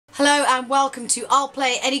Hello and welcome to I'll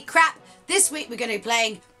Play Any Crap. This week we're going to be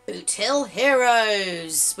playing Boot Hill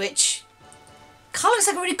Heroes, which kind of looks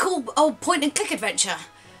like a really cool old point and click adventure,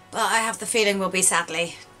 but I have the feeling we'll be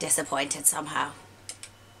sadly disappointed somehow.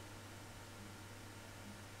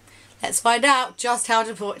 Let's find out just how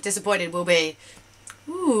disappointed we'll be.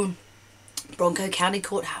 Ooh, Bronco County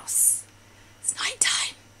Courthouse. It's night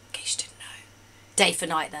time, in case you didn't know. Day for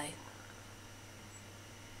night though.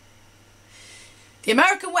 The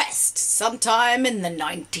American West, sometime in the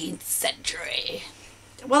 19th century.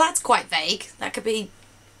 Well, that's quite vague. That could be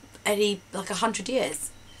any, like 100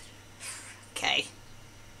 years. Okay.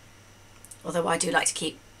 Although I do like to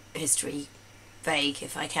keep history vague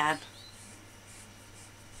if I can.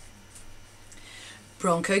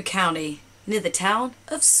 Bronco County, near the town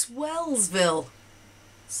of Swellsville.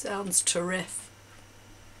 Sounds terrific.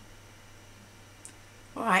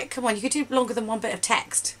 Alright, come on, you could do longer than one bit of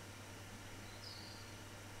text.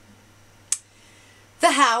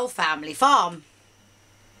 The Howe family farm.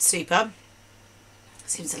 Super.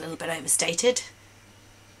 Seems a little bit overstated.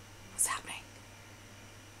 What's happening?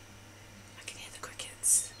 I can hear the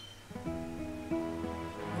crickets.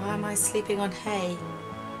 Why am I sleeping on hay?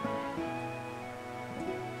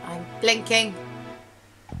 I'm blinking.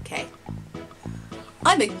 Okay.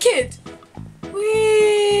 I'm a kid.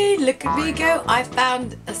 Whee! Look at me go. I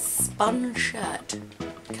found a spun shirt.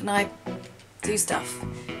 Can I do stuff?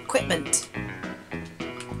 Equipment.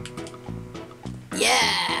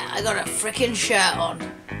 Yeah, I got a frickin' shirt on.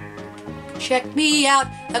 Check me out,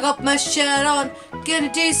 I got my shirt on.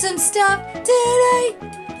 Gonna do some stuff today.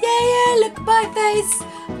 Yeah, look at my face.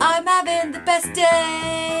 I'm having the best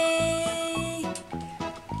day.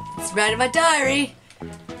 It's right in my diary.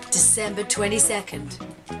 December 22nd.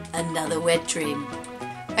 Another wet dream.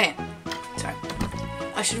 Oh yeah, sorry.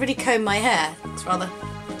 I should really comb my hair. It's rather...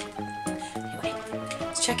 Anyway,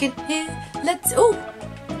 let's check in here. Let's... Ooh!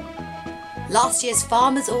 Last year's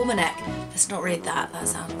Farmer's Almanac. Let's not read that. That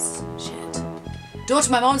sounds shit. Door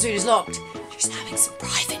to my mom's room is locked. She's having some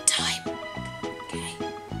private time. Okay.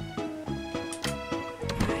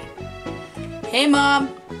 Right. Hey, Mom.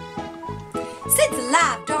 Sit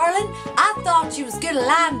alive, darling. I thought you was gonna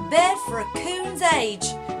lie in bed for a coon's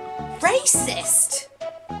age. Racist?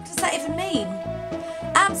 What does that even mean?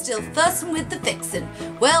 I'm still fussing with the fixin'.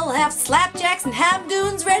 Well, we'll have slapjacks and ham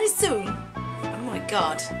doings ready soon. Oh my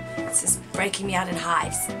God. This is breaking me out in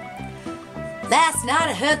hives. Last night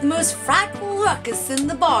I heard the most frightful ruckus in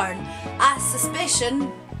the barn. I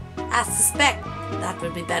suspect, that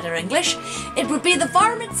would be better English, it would be the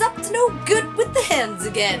varmints up to no good with the hens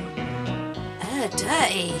again. Oh,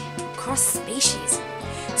 dirty. Cross species.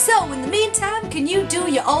 So, in the meantime, can you do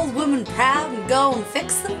your old woman proud and go and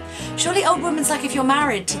fix them? Surely old woman's like if you're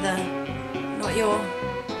married to the... not your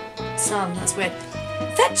son, that's weird.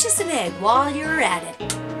 Fetch us an egg while you're at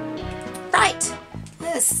it. Right,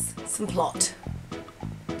 there's some plot.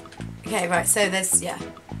 Okay, right, so there's, yeah,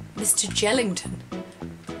 Mr. Jellington.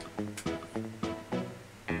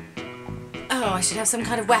 Oh, I should have some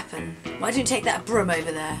kind of weapon. Why don't you take that broom over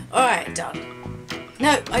there? Alright, done.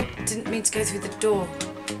 No, I didn't mean to go through the door.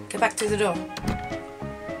 Go back through the door.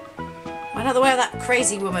 Why not the way of that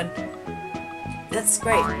crazy woman? That's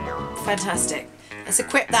great. Fantastic. Let's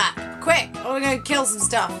equip that. Quick! I want to go and kill some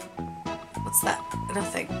stuff. What's that?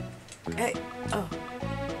 Nothing. Okay. Oh.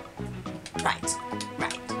 Right.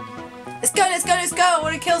 Let's go! I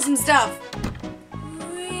want to kill some stuff.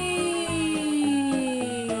 Whee!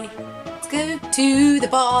 Let's go to the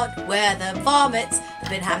barn where the varmints have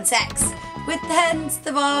been having sex. With the hens,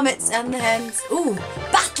 the varmints, and the hens. Ooh,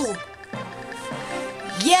 battle!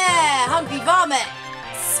 Yeah! Hungry varmint!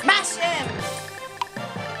 Smash him!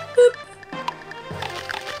 Boop!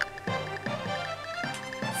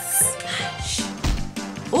 Smash!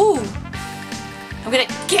 Ooh! I'm gonna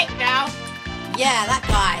kick now! Yeah, that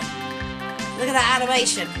guy. Look at that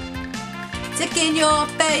animation. Stick in your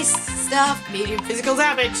face, stuff, medium physical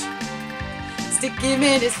damage. Stick him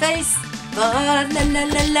in his face. La la la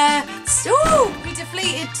la la. Ooh! He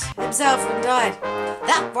deflated himself and died.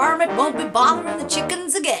 That varmint won't be bothering the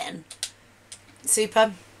chickens again.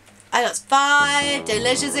 Super. I got 5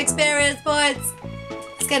 delicious experience points.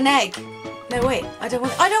 Let's get an egg. No, wait. I don't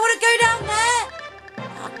want to go down there.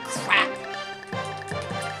 Oh, crap.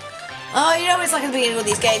 Oh, you know what it's like at the beginning of all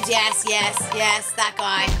these games. Yes, that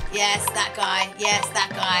guy. Yes, that guy. Yes, that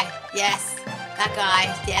guy. Yes, that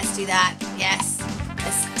guy. Yes, do that. Yes.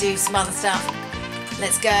 Let's do some other stuff.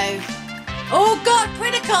 Let's go. Oh, God,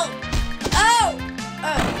 critical. Oh.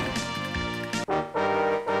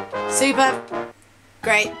 Super.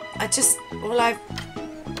 Great. All I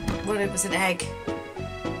wanted was an egg.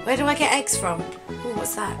 Where do I get eggs from? Ooh, Oh,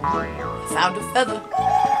 what's that? I found a feather.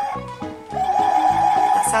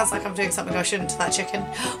 That sounds like I'm doing something I shouldn't to that chicken.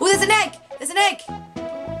 Oh, there's an egg! There's an egg!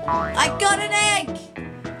 I got an egg!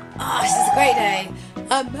 Oh, this is a great day.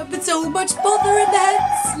 I'm having so much bother in the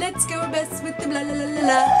heads. Let's go and mess with them. La la la la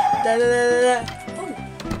la. La la la la.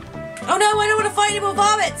 Oh no, I don't want to fight any more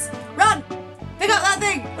varmints. Run! Pick up that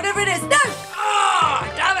thing, whatever it is. No! Oh,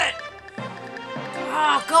 damn it!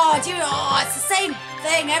 Oh God, it's the same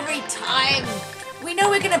thing every time. We know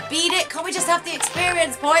we're gonna beat it. Can't we just have the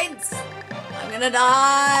experience points? I'm gonna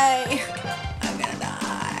die. I'm gonna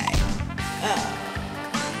die.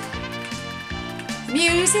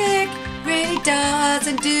 Music really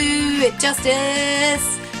doesn't do it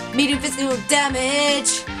justice. Medium physical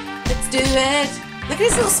damage. Let's do it. Look at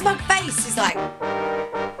his little smug face. He's like,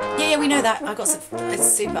 yeah, we know that. I've got some. It's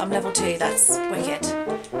super. I'm level 2. That's wicked.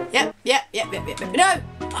 Yep. No!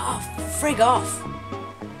 Oh, frig off.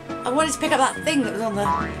 I wanted to pick up that thing that was on the...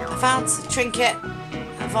 I found a trinket.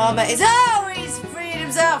 A varmint is... Oh, he's freed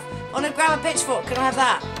himself. I want to grab a pitchfork. Can I have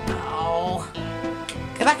that? Oh.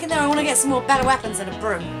 Go back in there. I want to get some more better weapons and a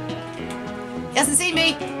broom. He hasn't seen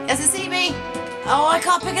me. He hasn't seen me. Oh, I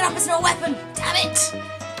can't pick it up. It's not a weapon. Damn it.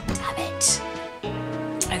 Damn it.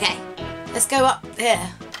 Okay. Let's go up here.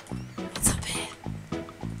 What's up here?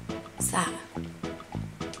 What's that?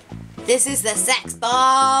 This is the sex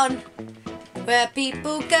barn, where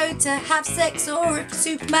people go to have sex, or if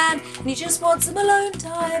Superman and you just want some alone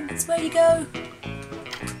time, that's where you go.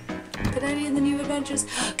 But only in the new adventures.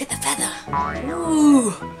 Get the feather.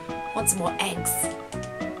 Ooh, want some more eggs.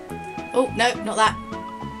 Oh, no, not that.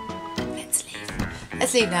 Let's leave.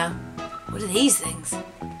 Let's leave now. What are these things?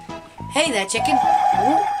 Hey there, chicken.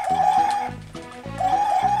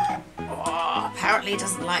 Oh, apparently it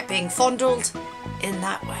doesn't like being fondled in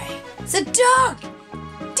that way. It's a dog!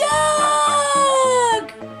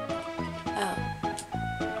 Dog! Oh.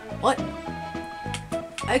 What?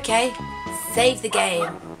 Okay. Save the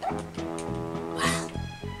game. Well,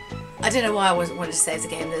 I don't know why I wasn't wanting to save the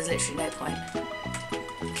game. There's literally no point.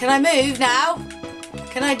 Can I move now?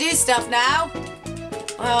 Can I do stuff now?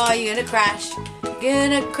 Oh, you're gonna crash.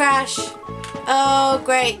 Gonna crash. Oh,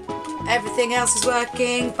 great. Everything else is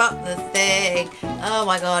working but the thing. Oh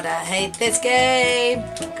my God, I hate this game.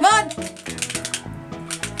 Come on.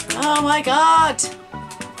 Oh my God.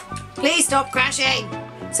 Please stop crashing.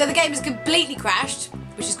 So the game has completely crashed,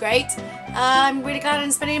 which is great. I'm really glad I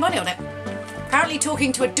didn't spend any money on it. Apparently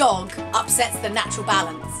talking to a dog upsets the natural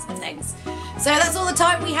balance of things. So that's all the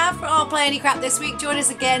time we have for our Play Any Crap this week. Join us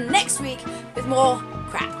again next week with more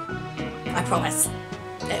crap. I promise.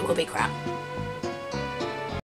 It will be crap.